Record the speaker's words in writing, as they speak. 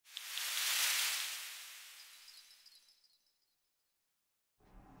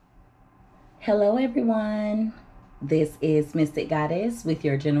Hello everyone, this is Mystic Goddess with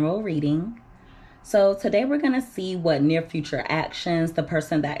your general reading. So today we're going to see what near future actions the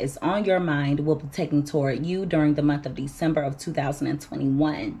person that is on your mind will be taking toward you during the month of December of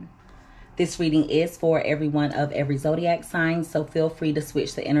 2021. This reading is for everyone of every zodiac sign, so feel free to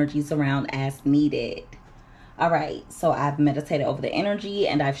switch the energies around as needed. All right, so I've meditated over the energy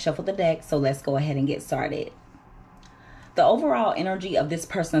and I've shuffled the deck, so let's go ahead and get started. The overall energy of this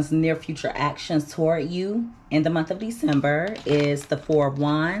person's near future actions toward you in the month of December is the Four of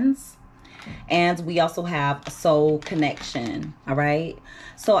Wands. And we also have soul connection. All right.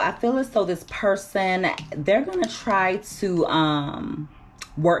 So I feel as though this person, they're going to try to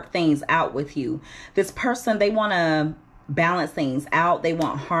work things out with you. This person, they want to balance things out. They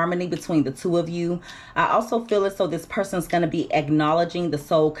want harmony between the two of you. I also feel as though this person's going to be acknowledging the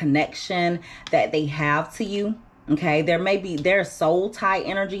soul connection that they have to you. Okay, there's soul tie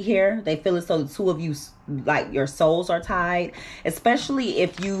energy here. They feel as though the two of you, like your souls are tied, especially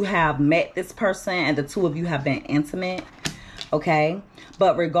if you have met this person and the two of you have been intimate. Okay,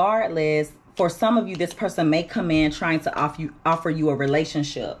 but regardless, for some of you, this person may come in trying to offer you a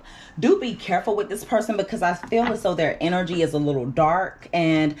relationship. Do be careful with this person because I feel as though their energy is a little dark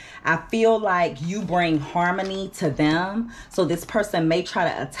and I feel like you bring harmony to them. So this person may try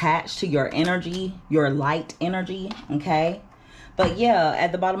to attach to your energy, your light energy. Okay. But yeah,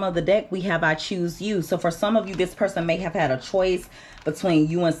 at the bottom of the deck, we have I choose you. So for some of you, this person may have had a choice between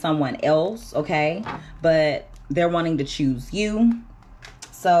you and someone else. Okay. But they're wanting to choose you.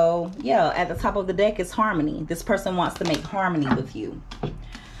 So, yeah, at the top of the deck is harmony. This person wants to make harmony with you.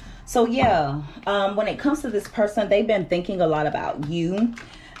 So, yeah, when it comes to this person, they've been thinking a lot about you.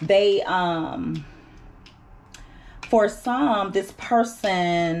 They, for some, this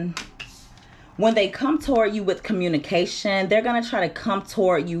person, when they come toward you with communication, they're going to try to come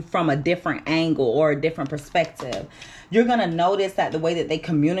toward you from a different angle or a different perspective. You're going to notice that the way that they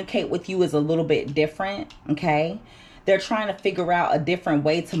communicate with you is a little bit different, okay? They're trying to figure out a different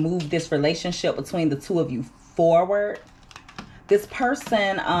way to move this relationship between the two of you forward. This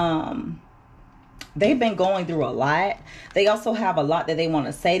person, they've been going through a lot. They also have a lot that they want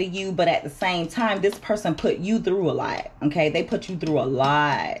to say to you. But at the same time, this person put you through a lot. Okay, they put you through a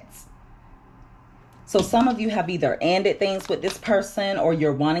lot. So some of you have either ended things with this person or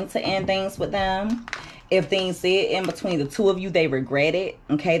you're wanting to end things with them. If things did in between the two of you, they regret it.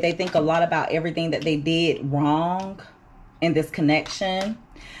 Okay, they think a lot about everything that they did wrong in this connection.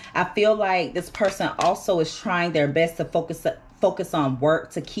 I feel like this person also is trying their best to focus on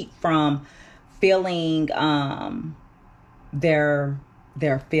work to keep from feeling their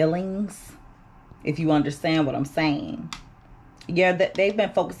feelings, if you understand what I'm saying. Yeah, they've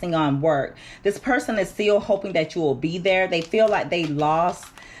been focusing on work. This person is still hoping that you will be there. They feel like they lost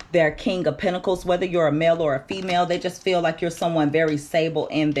their King of Pentacles, whether you're a male or a female. They just feel like you're someone very stable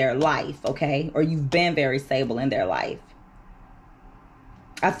in their life, okay? Or you've been very stable in their life.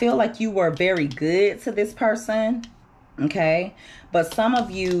 I feel like you were very good to this person, okay? But some of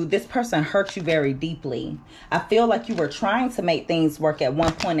you, this person hurt you very deeply. I feel like you were trying to make things work at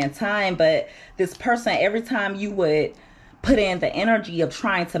one point in time, but this person, every time you would put in the energy of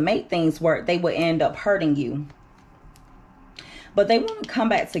trying to make things work, they would end up hurting you. But they want to come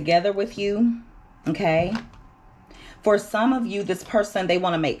back together with you, okay? For some of you, this person, they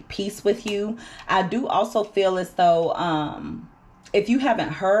want to make peace with you. I do also feel as though if you haven't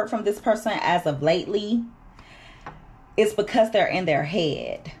heard from this person as of lately, it's because they're in their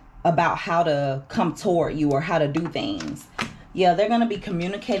head about how to come toward you or how to do things. Yeah, they're going to be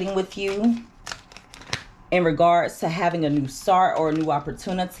communicating with you in regards to having a new start or a new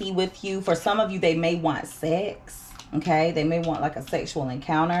opportunity with you. For some of you, they may want sex. Okay, they may want like a sexual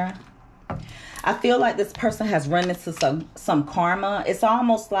encounter. I feel like this person has run into some karma. It's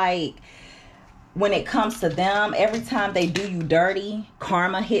almost like when it comes to them, every time they do you dirty,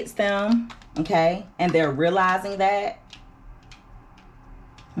 karma hits them. Okay, and they're realizing that.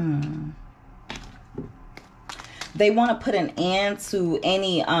 They want to put an end to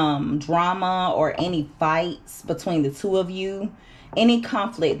any drama or any fights between the two of you. Any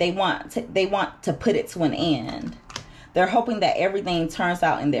conflict, they want to put it to an end. They're hoping that everything turns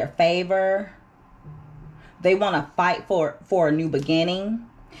out in their favor. They want to fight for a new beginning.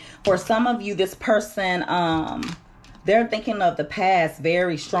 For some of you, this person, they're thinking of the past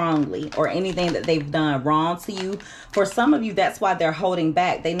very strongly or anything that they've done wrong to you. For some of you, that's why they're holding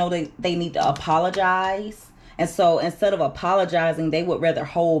back. They know they need to apologize. And so instead of apologizing, they would rather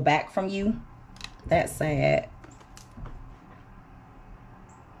hold back from you. That's sad.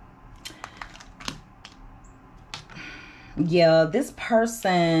 Yeah, this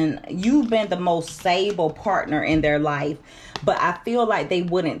person, you've been the most stable partner in their life, but I feel like they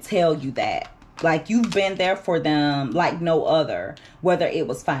wouldn't tell you that. Like, you've been there for them like no other, whether it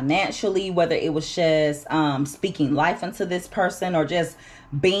was financially, whether it was just speaking life into this person, or just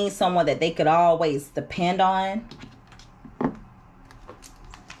being someone that they could always depend on.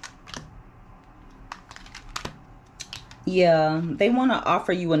 Yeah, they want to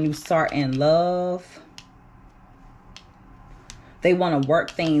offer you a new start in love. They want to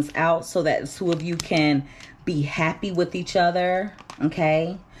work things out so that the two of you can be happy with each other.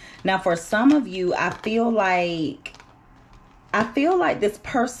 Okay. Now, for some of you, I feel like this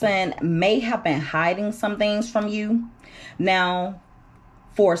person may have been hiding some things from you. Now,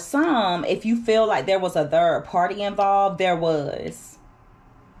 for some, if you feel like there was a third party involved, there was.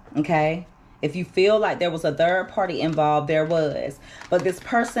 Okay. If you feel like there was a third party involved, there was. But this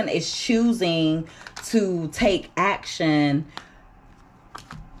person is choosing to take action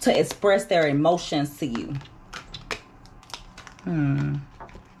to express their emotions to you.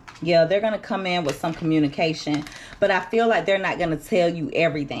 Yeah, they're going to come in with some communication, but I feel like they're not going to tell you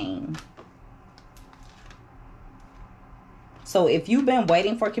everything. So if you've been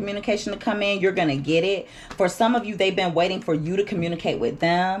waiting for communication to come in, you're going to get it. For some of you, they've been waiting for you to communicate with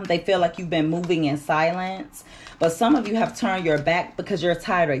them. They feel like you've been moving in silence. But some of you have turned your back because you're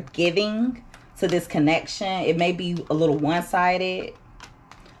tired of giving to this connection. It may be a little one-sided.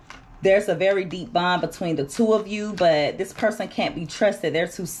 There's a very deep bond between the two of you, but this person can't be trusted. They're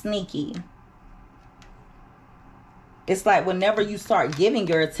too sneaky. It's like whenever you start giving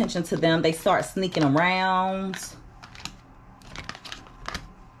your attention to them, they start sneaking around.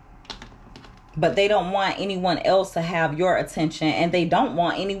 But they don't want anyone else to have your attention, and they don't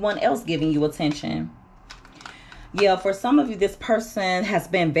want anyone else giving you attention. Yeah, for some of you, this person has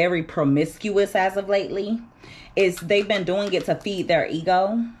been very promiscuous as of lately. They've been doing it to feed their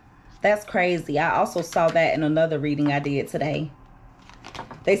ego. That's crazy. I also saw that in another reading I did today.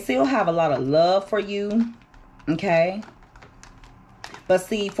 They still have a lot of love for you. Okay. But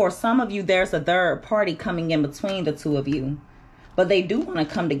see, for some of you, there's a third party coming in between the two of you. But they do want to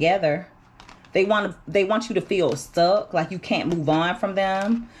come together. They want you to feel stuck, like you can't move on from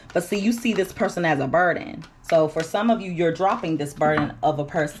them. But see, you see this person as a burden. So for some of you, you're dropping this burden of a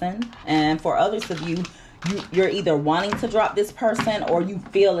person. And for others of you, you're either wanting to drop this person, or you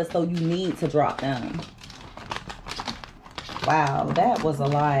feel as though you need to drop them. Wow, that was a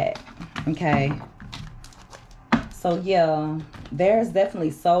lot. Okay. So yeah, there's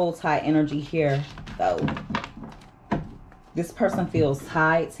definitely soul tie energy here, though. This person feels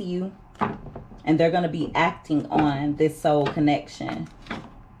tied to you, and they're going to be acting on this soul connection.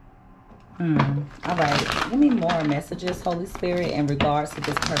 All right. Give me more messages, Holy Spirit, in regards to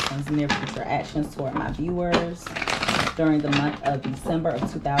this person's near future actions toward my viewers during the month of December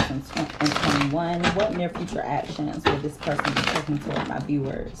of 2021. What near future actions will this person be taking toward my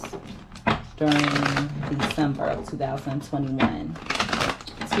viewers during December of 2021?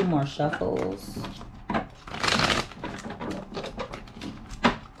 2 more shuffles.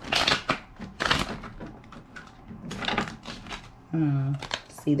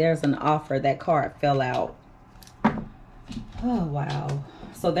 See, there's an offer. That card fell out. Oh, wow.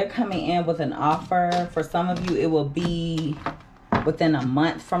 So they're coming in with an offer. For some of you, it will be within a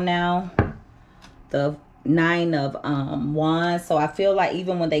month from now. The 9 of Wands. So I feel like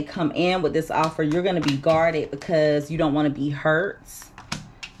even when they come in with this offer, you're going to be guarded because you don't want to be hurt.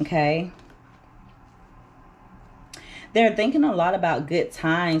 Okay. They're thinking a lot about good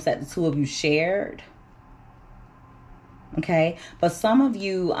times that the two of you shared. Okay. But some of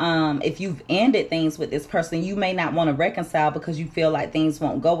you, if you've ended things with this person, you may not want to reconcile because you feel like things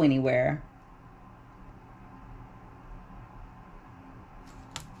won't go anywhere.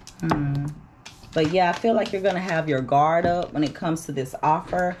 But yeah, I feel like you're going to have your guard up when it comes to this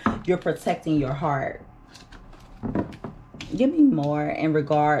offer. You're protecting your heart. Give me more in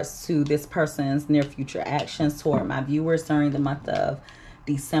regards to this person's near future actions toward my viewers during the month of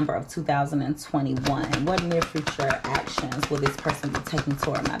December of 2021. What near future actions will this person be taking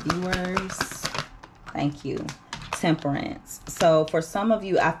toward my viewers? Thank you. Temperance. So for some of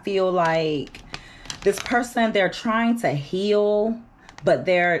you, I feel like this person, they're trying to heal, but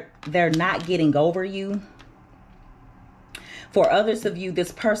they're not getting over you. For others of you,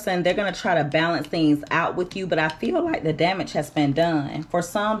 this person, they're going to try to balance things out with you, but I feel like the damage has been done. For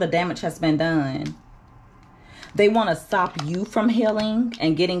some, the damage has been done. They want to stop you from healing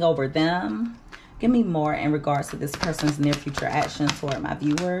and getting over them. Give me more in regards to this person's near future actions toward my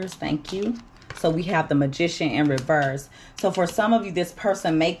viewers. Thank you. So we have the Magician in reverse. So for some of you, this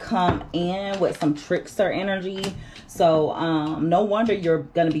person may come in with some trickster energy. So no wonder you're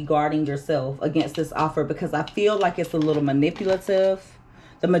going to be guarding yourself against this offer, because I feel like it's a little manipulative.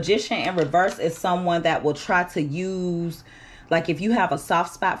 The Magician in reverse is someone that will try to use, like if you have a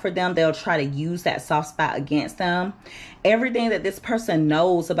soft spot for them, they'll try to use that soft spot against them. Everything that this person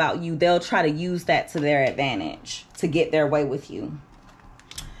knows about you, they'll try to use that to their advantage to get their way with you.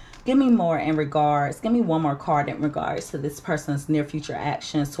 Give me more in regards. Give me one more card in regards to this person's near future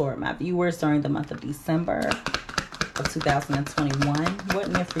actions toward my viewers during the month of December of 2021.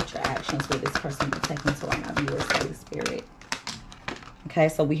 What near future actions will this person be taking toward my viewers, Holy Spirit? Okay,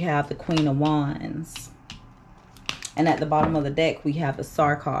 so we have the Queen of Wands. And at the bottom of the deck, we have the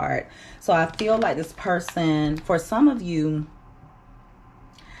Star card. So I feel like this person, for some of you,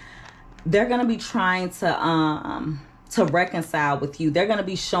 they're going to be trying to reconcile with you. They're going to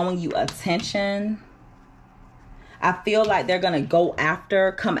be showing you attention. I feel like they're going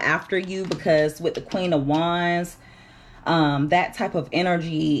to come after you, because with the Queen of Wands, that type of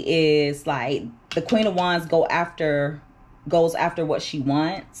energy is like the Queen of Wands goes after what she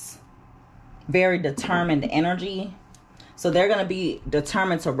wants. Very determined energy. So they're going to be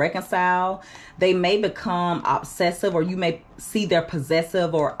determined to reconcile. They may become obsessive, or you may see their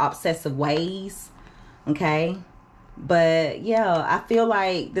possessive or obsessive ways. Okay. But yeah, I feel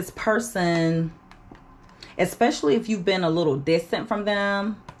like this person, especially if you've been a little distant from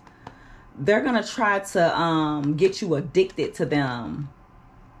them, they're going to try to get you addicted to them.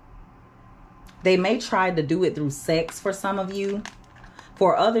 They may try to do it through sex for some of you.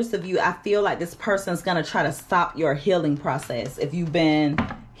 For others of you, I feel like this person's going to try to stop your healing process if you've been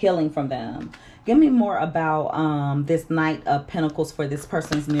healing from them. Give me more about this Knight of Pentacles for this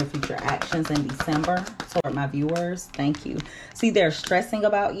person's near future actions in December toward my viewers. Thank you. See, they're stressing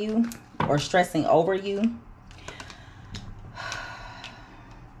about you or stressing over you.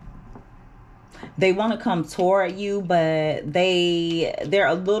 They want to come toward you, but they're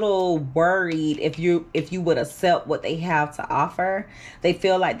a little worried if you would accept what they have to offer. They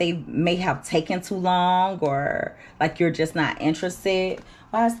feel like they may have taken too long, or like you're just not interested.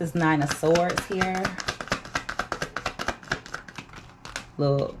 Why is this Nine of Swords here?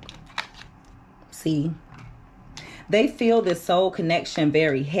 Look. See? They feel this soul connection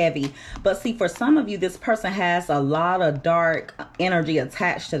very heavy. But see, for some of you, this person has a lot of dark energy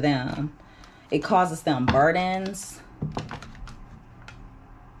attached to them. It causes them burdens.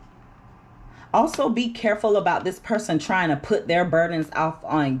 Also, be careful about this person trying to put their burdens off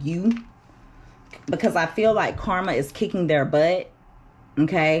on you, because I feel like karma is kicking their butt.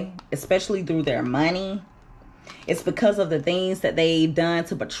 Okay? Especially through their money. It's because of the things that they've done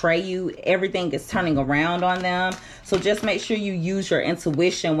to betray you. Everything is turning around on them. So just make sure you use your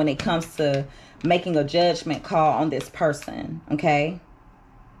intuition when it comes to making a judgment call on this person. Okay?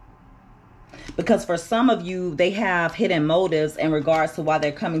 Because for some of you, they have hidden motives in regards to why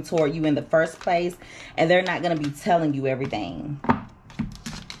they're coming toward you in the first place. And they're not going to be telling you everything.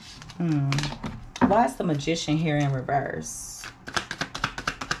 Why is the Magician here in reverse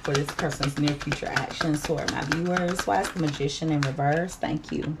for this person's near future actions toward my viewers? Why is the Magician in reverse?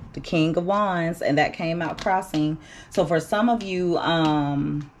 Thank you. The King of Wands. And that came out crossing. So for some of you,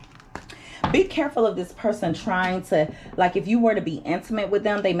 be careful of this person trying to, like if you were to be intimate with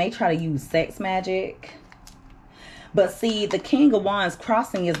them, they may try to use sex magic. But see, the King of Wands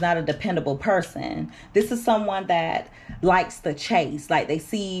crossing is not a dependable person. This is someone that likes to chase. Like they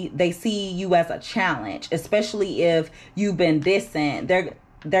see you as a challenge, especially if you've been distant.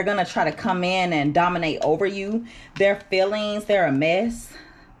 They're going to try to come in and dominate over you. Their feelings, they're a mess.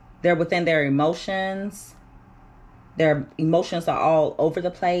 They're within their emotions. Their emotions are all over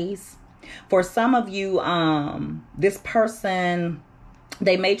the place. For some of you, this person,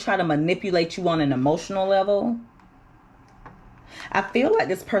 they may try to manipulate you on an emotional level. I feel like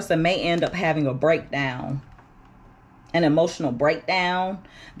this person may end up having a breakdown, an emotional breakdown.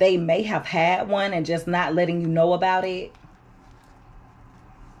 They may have had one and just not letting you know about it.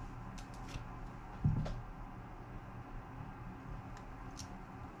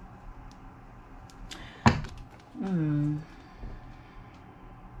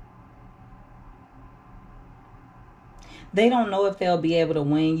 They don't know if they'll be able to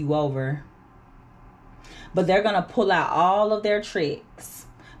win you over. But they're going to pull out all of their tricks.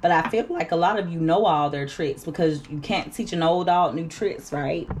 But I feel like a lot of you know all their tricks, because you can't teach an old dog new tricks,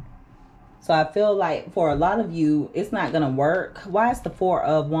 right? So I feel like for a lot of you, it's not going to work. Why is the Four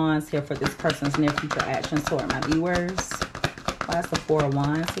of Wands here for this person's near future actions toward my viewers? Why is the Four of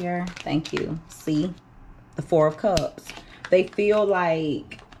Wands here? Thank you. See? The Four of Cups. They feel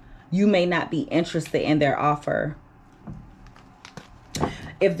like you may not be interested in their offer.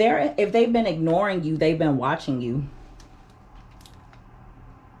 If they've been ignoring you, they've been watching you.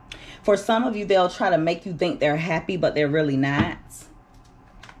 For some of you, they'll try to make you think they're happy, but they're really not.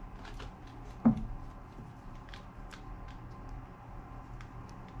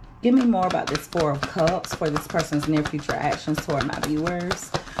 Give me more about this Four of Cups for this person's near future actions toward my viewers.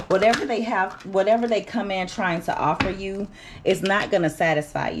 Whatever they have, whatever they come in trying to offer you, is not going to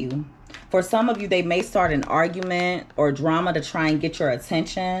satisfy you. For some of you, they may start an argument or drama to try and get your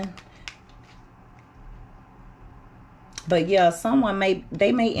attention. But yeah,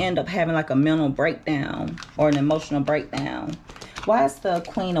 they may end up having like a mental breakdown or an emotional breakdown. Why is the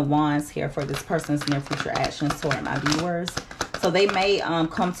Queen of Wands here for this person's near future actions toward my viewers? So they may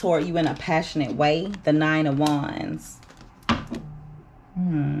come toward you in a passionate way. The Nine of Wands.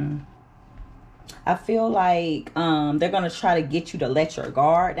 I feel like they're going to try to get you to let your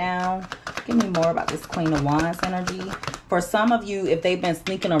guard down. Give me more about this Queen of Wands energy. For some of you, if they've been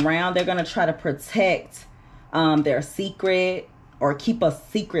sneaking around, they're going to try to protect their secret or keep a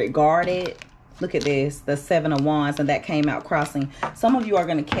secret guarded. Look at this, the Seven of Wands, and that came out crossing. Some of you are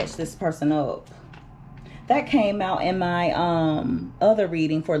going to catch this person up. That came out in my other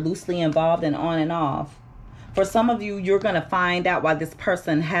reading for loosely involved and on and off. For some of you, you're going to find out why this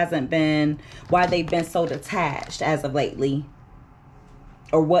person why they've been so detached as of lately.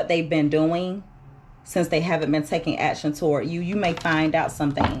 Or what they've been doing since they haven't been taking action toward you. You may find out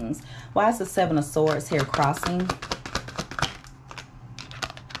some things. Why is the Seven of Swords here crossing?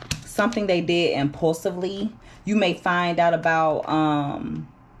 Something they did impulsively. You may find out about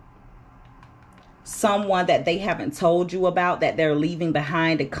someone that they haven't told you about that they're leaving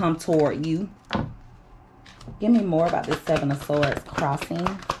behind to come toward you. Give me more about this Seven of Swords crossing.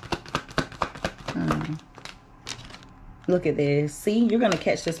 Look at this. See, you're going to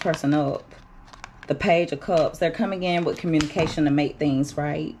catch this person up. The Page of Cups. They're coming in with communication to make things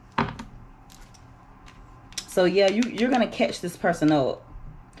right. So yeah, you're going to catch this person up.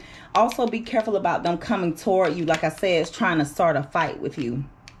 Also, be careful about them coming toward you. Like I said, it's trying to start a fight with you.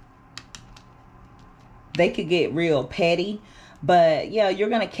 They could get real petty. But yeah, you're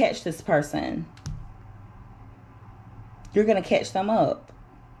going to catch this person. You're going to catch them up.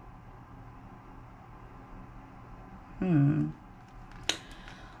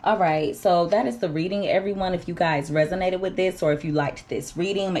 All right, so that is the reading, everyone. If you guys resonated with this or if you liked this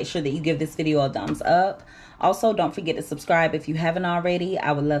reading, make sure that you give this video a thumbs up. Also, don't forget to subscribe if you haven't already.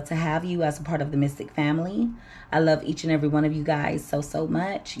 I would love to have you as a part of the Mystic family. I love each and every one of you guys so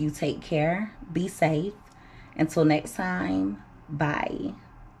much. You take care. Be safe. Until next time, bye.